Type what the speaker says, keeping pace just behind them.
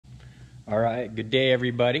All right, good day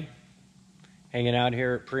everybody. Hanging out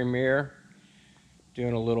here at Premier,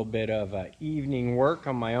 doing a little bit of evening work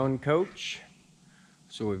on my own coach.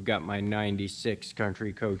 So we've got my 96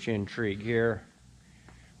 Country Coach Intrigue here.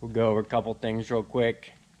 We'll go over a couple things real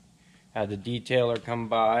quick. Had the detailer come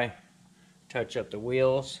by, touch up the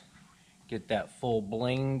wheels, get that full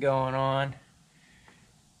bling going on.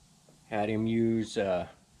 Had him use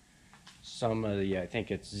some of the, I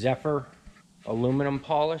think it's Zephyr aluminum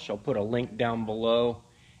polish. I'll put a link down below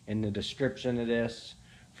in the description of this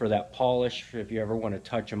for that polish if you ever want to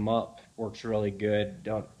touch them up. Works really good.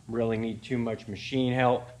 Don't really need too much machine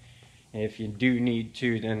help. And if you do need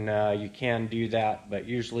to, then you can do that, but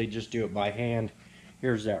usually just do it by hand.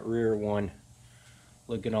 Here's that rear one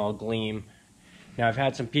looking all gleam. Now I've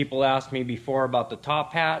had some people ask me before about the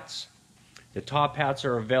top hats. The top hats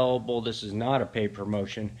are available. This is not a paid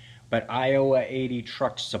promotion, but Iowa 80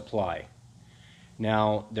 Truck Supply.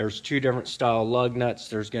 Now, there's two different style lug nuts.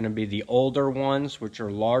 There's going to be the older ones, which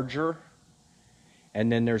are larger,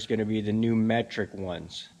 and then there's going to be the new metric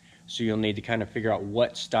ones. So you'll need to kind of figure out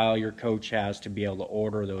what style your coach has to be able to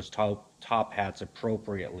order those top hats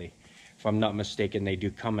appropriately. If I'm not mistaken, they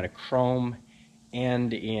do come in a chrome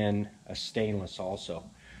and in a stainless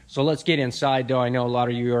also. So let's get inside, though. I know a lot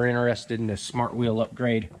of you are interested in the smart wheel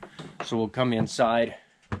upgrade. So we'll come inside.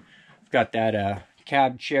 I've got that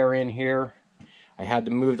cab chair in here. I had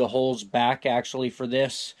to move the holes back actually for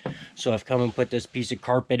this, so I've come and put this piece of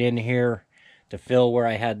carpet in here to fill where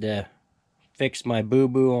I had to fix my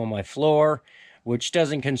boo-boo on my floor, which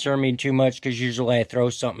doesn't concern me too much because usually I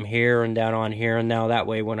throw something here and down on here, and now that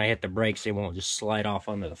way when I hit the brakes they won't just slide off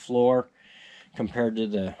onto the floor compared to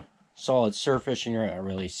the solid surface, and you don't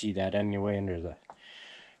really see that anyway under the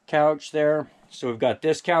couch there. So we've got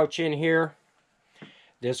this couch in here.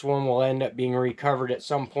 This one will end up being recovered at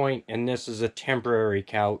some point, and this is a temporary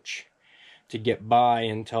couch to get by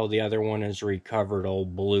until the other one is recovered,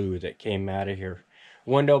 old blue that came out of here.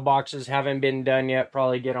 Window boxes haven't been done yet,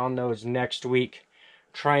 probably get on those next week.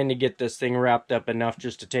 Trying to get this thing wrapped up enough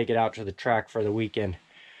just to take it out to the track for the weekend.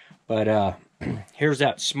 But here's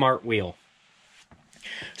that smart wheel.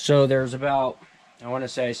 So there's about, I want to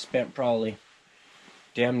say I spent probably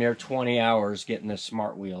damn near 20 hours getting this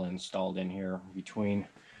smart wheel installed in here, between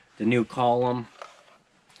the new column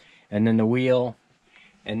and then the wheel,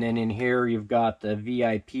 and then in here you've got the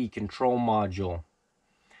VIP control module.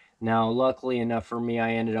 Now luckily enough for me,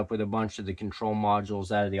 I ended up with a bunch of the control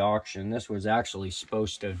modules out of the auction. This was actually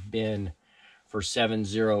supposed to have been for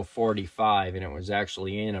 $7045, and it was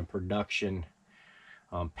actually in a production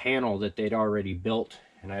panel that they'd already built,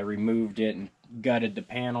 and I removed it and gutted the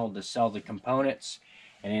panel to sell the components,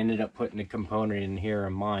 and ended up putting the component in here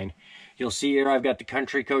in mine. You'll see here I've got the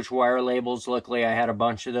Country Coach wire labels. Luckily I had a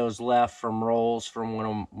bunch of those left from rolls from one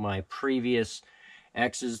of my previous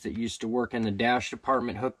exes that used to work in the dash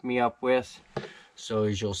department hooked me up with. So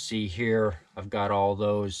as you'll see here, I've got all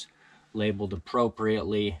those labeled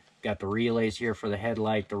appropriately. Got the relays here for the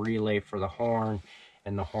headlight, the relay for the horn,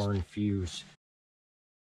 and the horn fuse.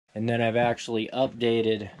 And then I've actually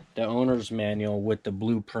updated the owner's manual with the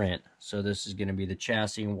blueprint. So this is going to be the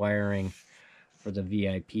chassis and wiring for the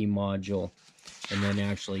VIP module. And then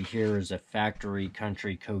actually here is a factory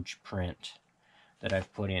Country Coach print that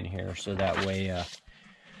I've put in here. So that way,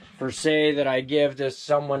 for say that I give this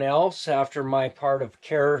someone else after my part of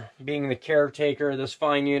being the caretaker, this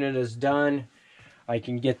fine unit is done, I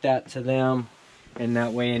can get that to them. And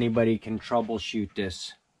that way anybody can troubleshoot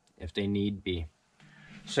this if they need be.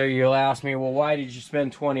 So you'll ask me, well, why did you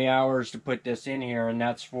spend 20 hours to put this in here? And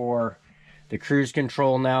that's for the cruise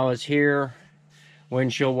control now is here,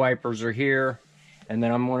 windshield wipers are here, and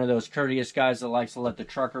then I'm one of those courteous guys that likes to let the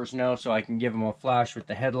truckers know so I can give them a flash with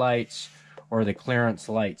the headlights or the clearance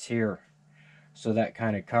lights here. So that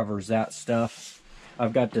kind of covers that stuff.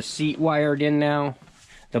 I've got the seat wired in now.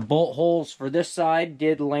 The bolt holes for this side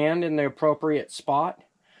did land in the appropriate spot.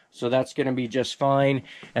 So that's going to be just fine.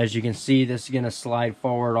 As you can see, this is going to slide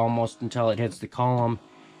forward almost until it hits the column.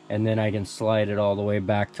 And then I can slide it all the way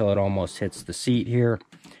back till it almost hits the seat here.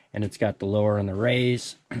 And it's got the lower and the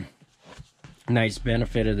raise. Nice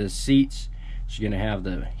benefit of the seats. You're going to have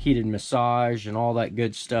the heated massage and all that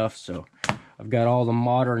good stuff. So I've got all the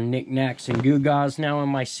modern knickknacks and gewgaws now in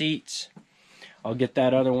my seats. I'll get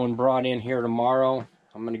that other one brought in here tomorrow.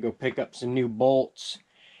 I'm going to go pick up some new bolts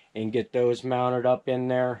and get those mounted up in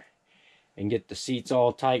there and get the seats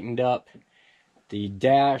all tightened up. The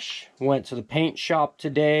dash went to the paint shop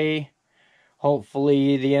today.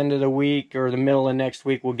 Hopefully the end of the week or the middle of next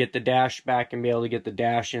week we'll get the dash back and be able to get the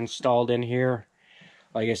dash installed in here.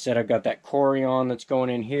 Like I said, I've got that Corian that's going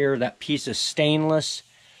in here. That piece of stainless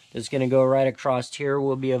that's going to go right across here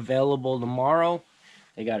will be available tomorrow.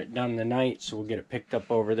 They got it done tonight, so we'll get it picked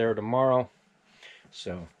up over there tomorrow.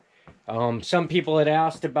 So, some people had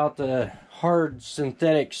asked about the hard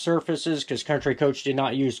synthetic surfaces because Country Coach did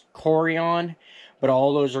not use Corian, but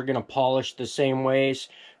all those are going to polish the same ways.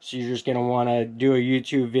 So you're just going to want to do a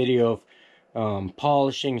YouTube video of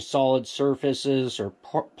polishing solid surfaces or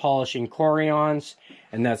polishing Corians,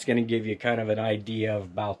 and that's going to give you kind of an idea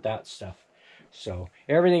about that stuff. So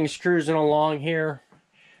everything's cruising along here.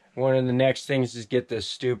 One of the next things is get this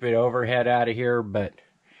stupid overhead out of here, but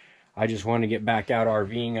I just want to get back out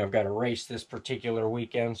RVing. I've got a race this particular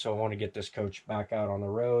weekend, so I want to get this coach back out on the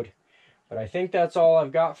road. But I think that's all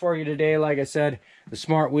I've got for you today. Like I said, the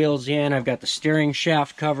smart wheels in. I've got the steering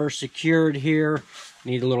shaft cover secured here.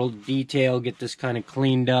 Need a little detail, get this kind of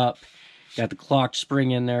cleaned up. Got the clock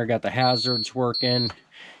spring in there, got the hazards working.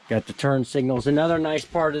 Got the turn signals. Another nice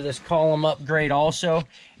part of this column upgrade also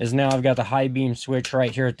is now I've got the high beam switch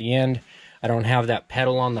right here at the end. I don't have that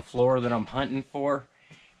pedal on the floor that I'm hunting for.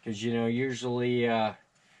 Because, you know, usually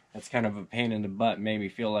that's kind of a pain in the butt. Made me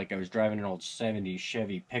feel like I was driving an old 70s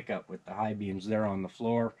Chevy pickup with the high beams there on the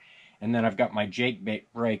floor. And then I've got my Jake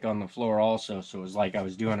brake on the floor also. So it was like I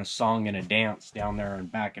was doing a song and a dance down there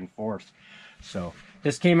and back and forth. So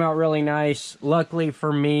this came out really nice. Luckily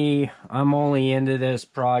for me, I'm only into this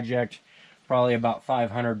project probably about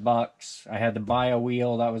 500 bucks. I had to buy a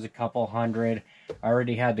wheel. That was a couple hundred. I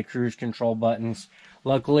already had the cruise control buttons.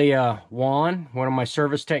 Luckily, Juan, one of my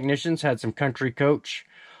service technicians, had some Country Coach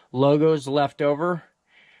logos left over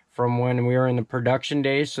from when we were in the production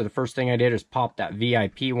days. So the first thing I did is pop that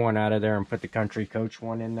VIP one out of there and put the Country Coach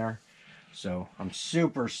one in there. So I'm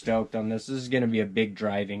super stoked on this. This is going to be a big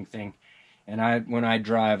driving thing. And when I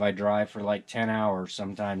drive for like 10 hours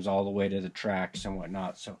sometimes all the way to the tracks and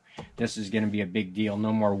whatnot. So this is going to be a big deal.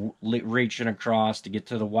 No more reaching across to get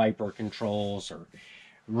to the wiper controls or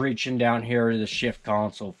reaching down here to the shift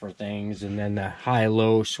console for things, and then the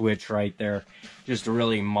high-low switch right there. Just a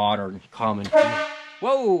really modern, common feel.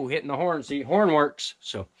 Whoa, hitting the horn. See, horn works.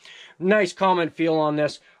 So, nice common feel on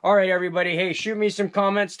this. All right, everybody. Hey, shoot me some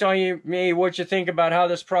comments telling me what you think about how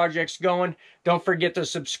this project's going. Don't forget to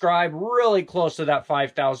subscribe. Really close to that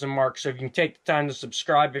 5,000 mark, so you can take the time to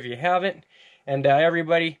subscribe if you haven't. And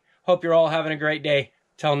everybody, hope you're all having a great day.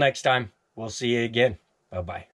 Till next time, we'll see you again. Bye-bye.